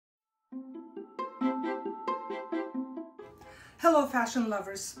Hello fashion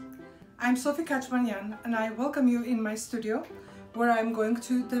lovers, I'm Sofi Khachmanyan and I welcome you in my studio where I'm going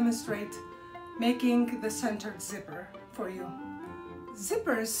to demonstrate making the centered zipper for you.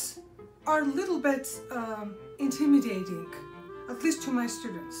 Zippers are a little bit intimidating, at least to my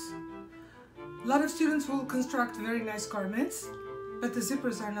students. A lot of students will construct very nice garments, but the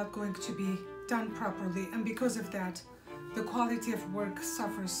zippers are not going to be done properly, and because of that, the quality of work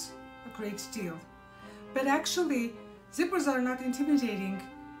suffers a great deal. But actually, zippers are not intimidating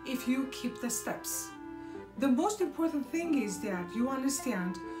if you keep the steps. The most important thing is that you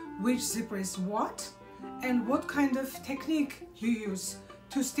understand which zipper is what and what kind of technique you use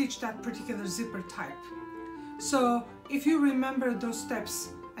to stitch that particular zipper type. So if you remember those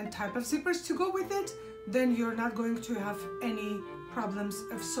steps and type of zippers to go with it, then you're not going to have any problems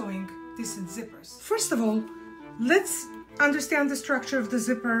of sewing decent zippers. First of all, let's understand the structure of the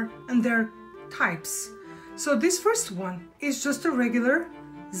zipper and their types. So this first one is just a regular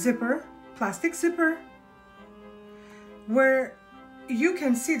zipper, plastic zipper, where you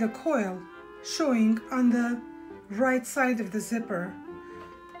can see the coil showing on the right side of the zipper.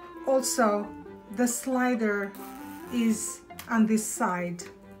 Also, the slider is on this side.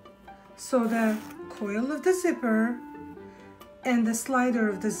 So the coil of the zipper and the slider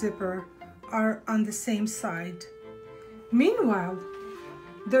of the zipper are on the same side. Meanwhile,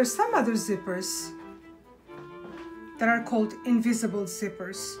 there are some other zippers that are called invisible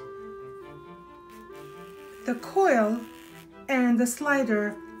zippers. The coil and the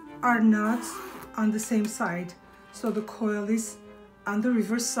slider are not on the same side. So the coil is on the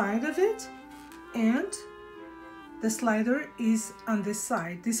reverse side of it and the slider is on this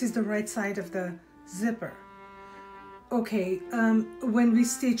side. This is the right side of the zipper. Okay, when we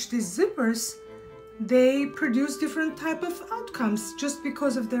stitch these zippers, they produce different type of outcomes just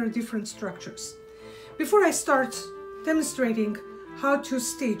because of their different structures. Before I start demonstrating how to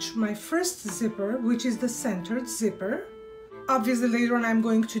stitch my first zipper, which is the centered zipper. Obviously later on I'm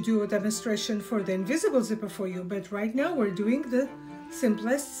going to do a demonstration for the invisible zipper for you, but right now we're doing the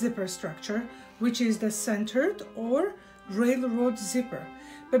simplest zipper structure, which is the centered or railroad zipper.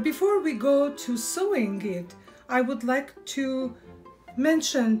 But before we go to sewing it, I would like to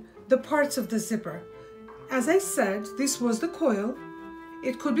mention the parts of the zipper. As I said, this was the coil.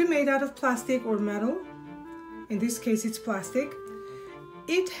 It could be made out of plastic or metal. In this case, it's plastic.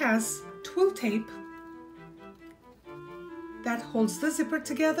 It has twill tape that holds the zipper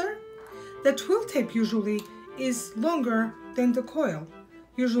together. The twill tape usually is longer than the coil,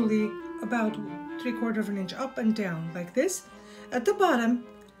 usually about 3/4 of an inch up and down like this. At the bottom,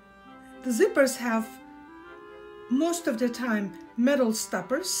 the zippers have most of the time metal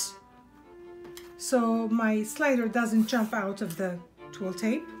stoppers, so my slider doesn't jump out of the twill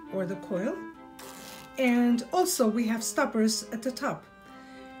tape or the coil. And also we have stoppers at the top.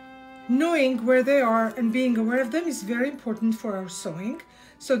 Knowing where they are and being aware of them is very important for our sewing.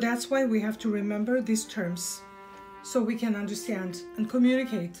 So that's why we have to remember these terms so we can understand and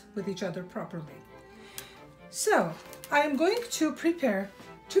communicate with each other properly. So I am going to prepare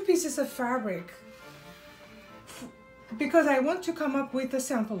 2 pieces of fabric because I want to come up with a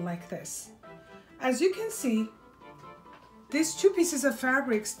sample like this. As you can see, these 2 pieces of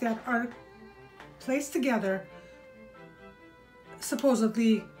fabrics that are placed together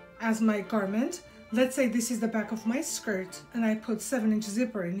supposedly as my garment. Let's say this is the back of my skirt and I put 7-inch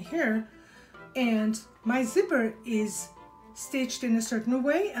zipper in here and my zipper is stitched in a certain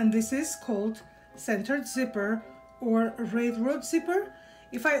way, and this is called centered zipper or railroad zipper.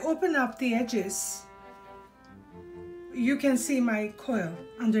 If I open up the edges, you can see my coil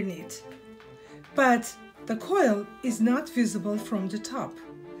underneath, but the coil is not visible from the top.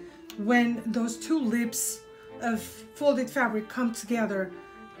 When those 2 lips of folded fabric come together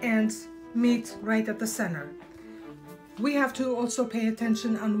and meet right at the center. We have to also pay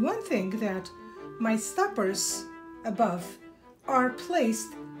attention on one thing, that my stoppers above are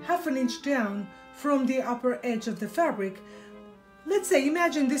placed 1/2 inch down from the upper edge of the fabric. Let's say,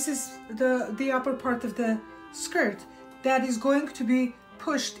 imagine this is the upper part of the skirt that is going to be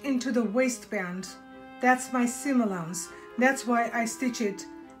pushed into the waistband. That's my seam allowance. That's why I stitch it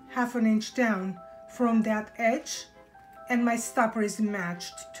 1/2 inch down from that edge, and my stopper is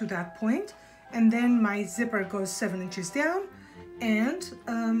matched to that point, and then my zipper goes 7 inches down and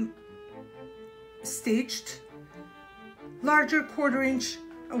stitched larger 1/4 inch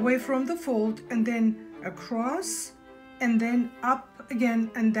away from the fold, and then across and then up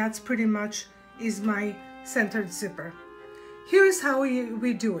again, and that's pretty much is my centered zipper. Here's how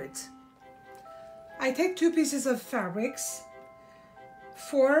we do it. I take 2 pieces of fabrics,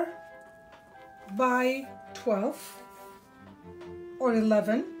 4 by 12 or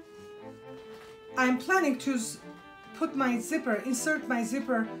 11. I'm planning to put my zipper, insert my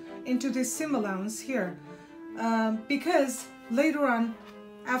zipper into this seam allowance here because later on,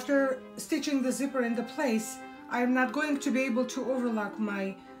 after stitching the zipper into place, I'm not going to be able to overlock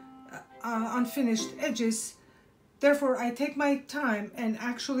my unfinished edges. Therefore, I take my time and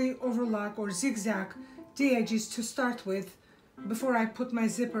actually overlock or zigzag the edges to start with before I put my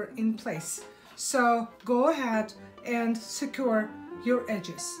zipper in place. So go ahead and secure your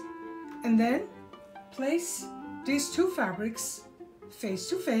edges. And then place these two fabrics face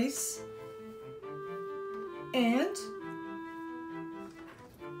to face and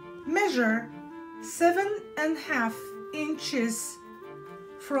measure 7.5 inches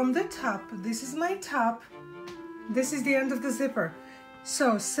from the top. This is my top. This is the end of the zipper.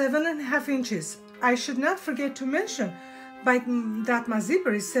 So 7.5 inches. I should not forget to mention that my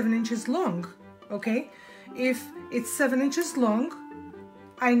zipper is 7 inches long. Okay, if it's 7 inches long,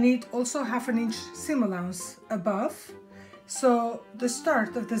 I need also 1/2 inch seam allowance above. So the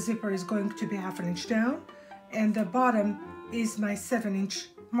start of the zipper is going to be 1/2 inch down, and the bottom is my 7 inch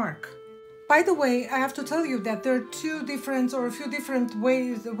mark. By the way, I have to tell you that there are a few different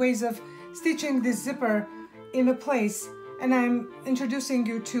ways of stitching this zipper in place, and I'm introducing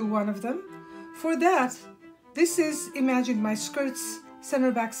you to one of them. For that, this is, imagine my skirt's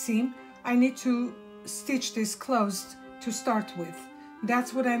center back seam. I need to stitch this closed to start with.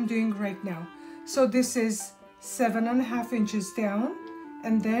 That's what I'm doing right now. So this is 7.5 inches down,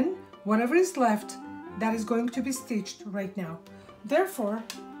 and then whatever is left, that is going to be stitched right now. Therefore,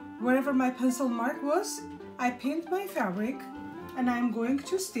 wherever my pencil mark was, I pinned my fabric, and I'm going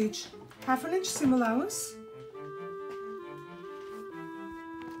to stitch 1/2 inch seam allowance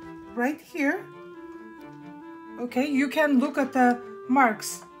right here. Okay, you can look at the marks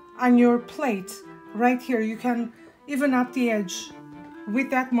on your plate right here. You can even up the edge with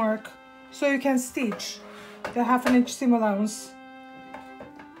that mark, so you can stitch the 1/2 inch seam allowance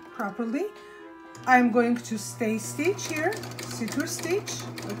properly. I'm going to stay stitch here, secure stitch,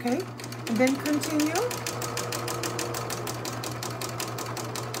 okay, and then continue.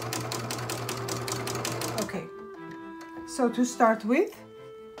 Okay, so to start with,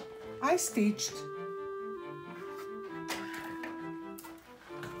 I stitched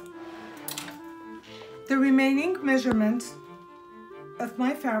the remaining measurement of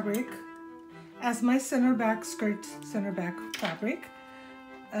my fabric as my center back skirt, center back fabric,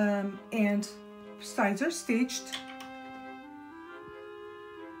 and sides are stitched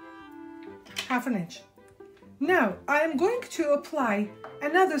 1/2 inch. Now I am going to apply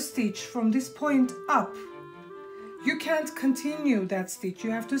another stitch from this point up. You can't continue that stitch,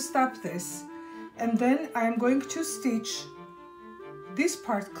 you have to stop this, and then I am going to stitch this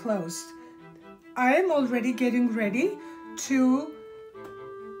part closed. I am already getting ready to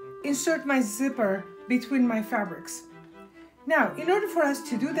insert my zipper between my fabrics. Now, in order for us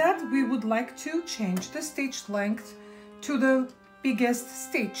to do that, we would like to change the stitch length to the biggest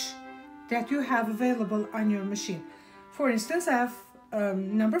stitch that you have available on your machine. For instance, I have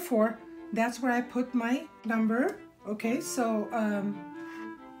number 4. That's where I put my number. Okay, so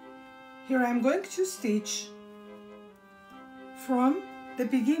here I'm going to stitch from the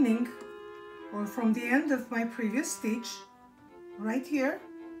beginning or from the end of my previous stitch right here.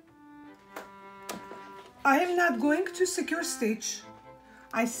 I am not going to secure stitch.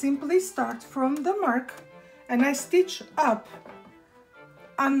 I simply start from the mark and I stitch up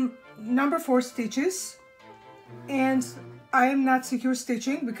on number 4 stitches, and I am not secure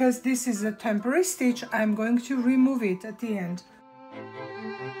stitching because this is a temporary stitch. I'm going to remove it at the end.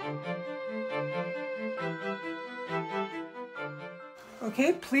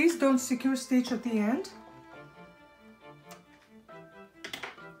 Okay, please don't secure stitch at the end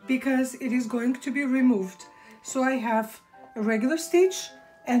because it is going to be removed. So I have a regular stitch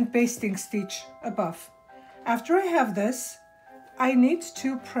and basting stitch above. After I have this, I need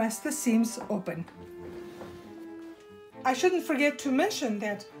to press the seams open. I shouldn't forget to mention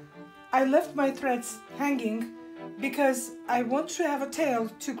that I left my threads hanging because I want to have a tail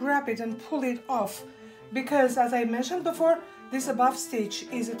to grab it and pull it off, because as I mentioned before, this above stitch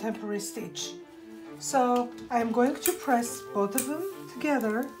is a temporary stitch. So I'm going to press both of them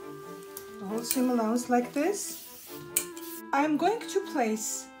together, the whole seam allowance like this. I'm going to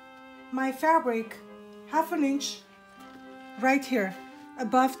place my fabric 1/2 inch right here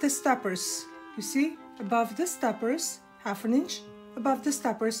above the stoppers. You see, above the stoppers, 1/2 inch above the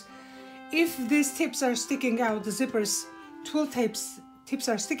stoppers. If these tips are sticking out, the zippers, twill tips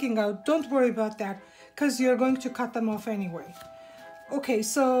are sticking out, don't worry about that because you're going to cut them off anyway. Okay,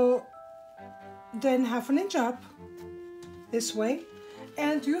 so then 1/2 inch up this way,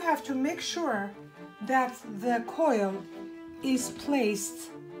 And you have to make sure that the coil is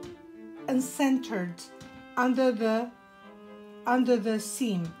placed and centered under the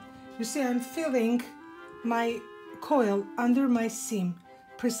seam. You see, I'm filling my coil under my seam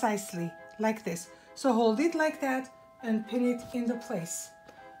precisely like this. So hold it like that and pin it into place.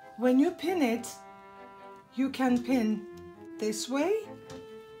 When you pin it, you can pin this way,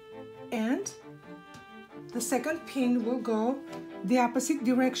 and the second pin will go the opposite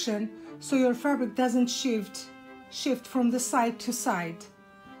direction so your fabric doesn't shift from the side to side.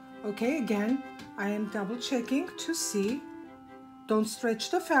 Okay, again, I am double checking to see. Don't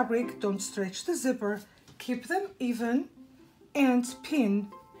stretch the fabric, don't stretch the zipper, keep them even, and pin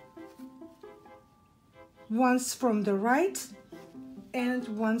once from the right and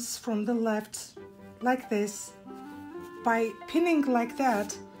once from the left, like this. By pinning like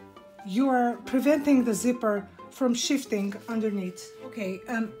that, you are preventing the zipper from shifting underneath. Okay,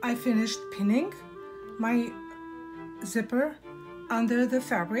 I finished pinning my zipper under the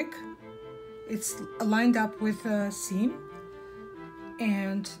fabric. It's lined up with the seam,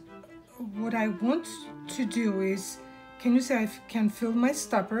 and what I want to do is, can you say I can feel my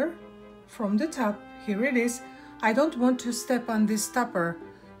stopper from the top? Here it is. I don't want to step on this stopper,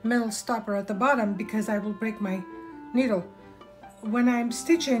 metal stopper at the bottom, because I will break my needle. When I'm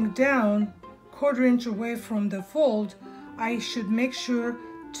stitching down 1/4 inch away from the fold, I should make sure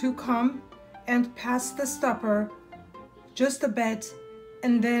to come and pass the stopper just a bit,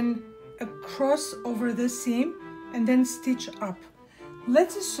 and then cross over the seam and then stitch up.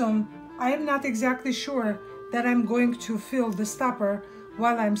 Let's assume I am not exactly sure that I'm going to fill the stopper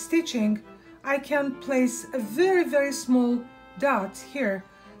while I'm stitching. I can place a very, very small dot here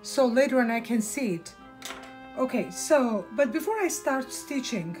so later on I can see it. Okay, so, but before I start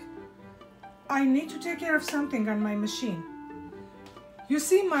stitching, I need to take care of something on my machine. You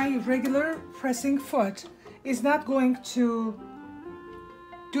see, my regular pressing foot is not going to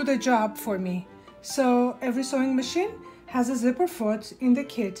do the job for me. So every sewing machine has a zipper foot in the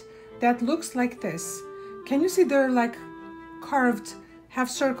kit that looks like this. Can you see there are like carved half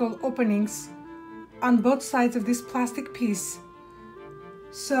circle openings on both sides of this plastic piece?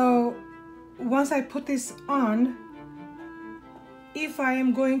 So once I put this on, if I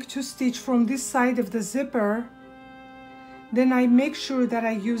am going to stitch from this side of the zipper, then I make sure that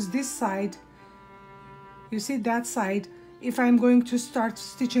I use this side. You see that side. If I'm going to start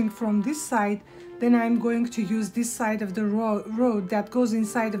stitching from this side, then I'm going to use this side of the road that goes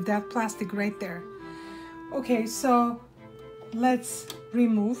inside of that plastic right there. Okay, so let's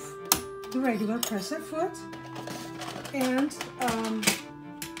remove the regular presser foot and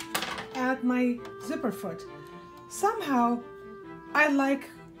add my zipper foot. Somehow I like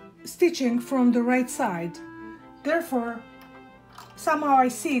stitching from the right side, therefore somehow I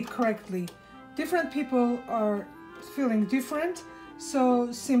see it correctly. Different people are feeling different,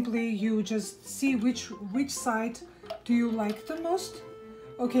 so simply you just see which side do you like the most.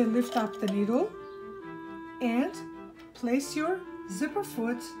 Okay, lift up the needle and place your zipper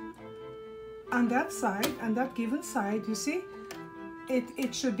foot on that side, on that given side. You see,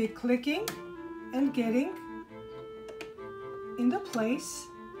 it should be clicking and getting into place.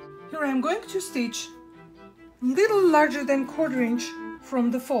 Here I'm going to stitch little larger than 1/4 inch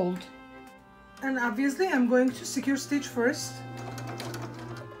from the fold. And obviously I'm going to secure stitch first.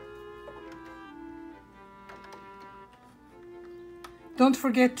 Don't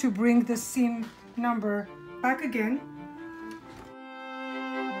forget to bring the seam number back again.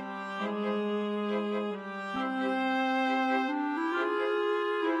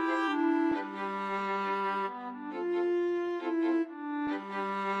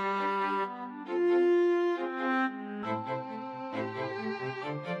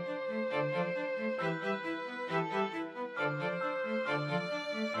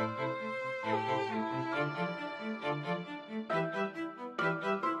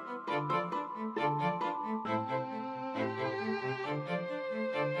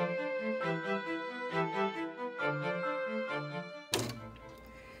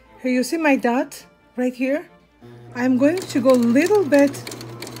 Here you see my dot right here. I'm going to go a little bit,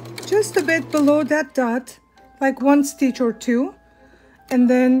 just a bit below that dot, like 1 stitch or 2, and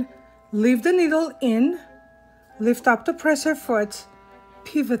then leave the needle in, lift up the presser foot,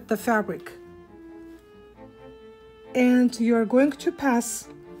 pivot the fabric, and you're going to pass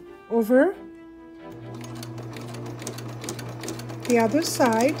over the other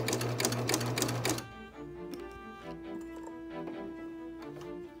side.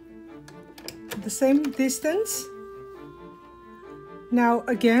 The same distance. Now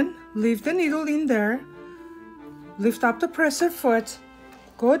again, leave the needle in there, lift up the presser foot,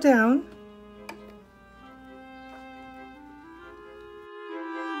 go down.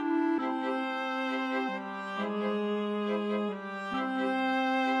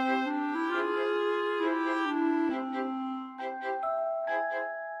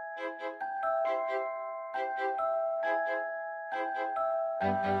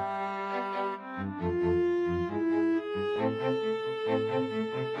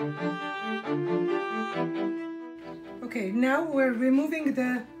 Okay, now we're removing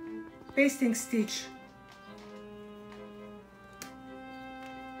the basting stitch.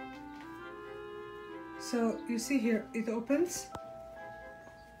 So you see here, it opens.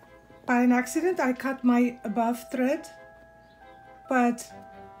 By an accident, I cut my above thread, but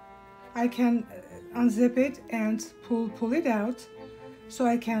I can unzip it and pull it out, so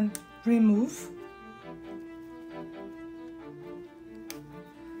I can remove.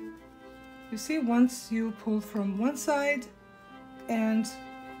 You see, once you pull from one side and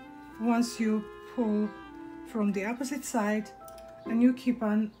once you pull from the opposite side, and you keep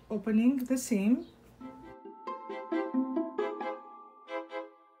on opening the seam.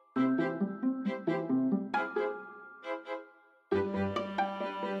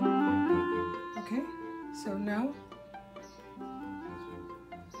 Okay, so now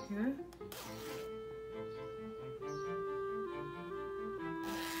here.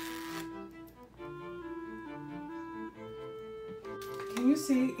 Can you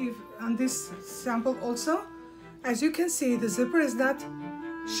see if on this sample also, as you can see, the zipper is not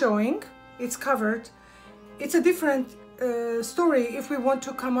showing, it's covered. It's a different story if we want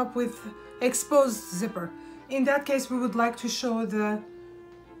to come up with exposed zipper. In that case, we would like to show the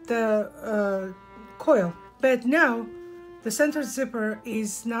coil. But now the center zipper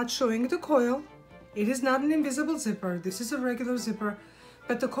is not showing the coil. It is not an invisible zipper. This is a regular zipper,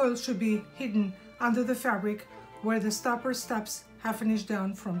 but the coil should be hidden under the fabric where the stopper stops half an inch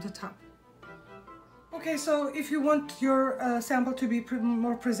down from the top. Okay, so if you want your sample to be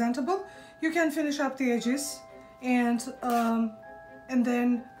more presentable, you can finish up the edges and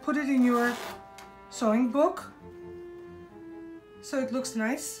then put it in your sewing book so it looks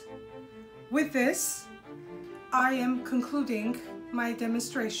nice. With this, I am concluding my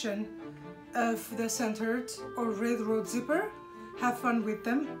demonstration of the centered or railroad zipper. Have fun with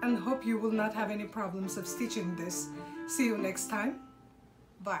them and hope you will not have any problems of stitching this. See you next time.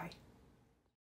 Bye.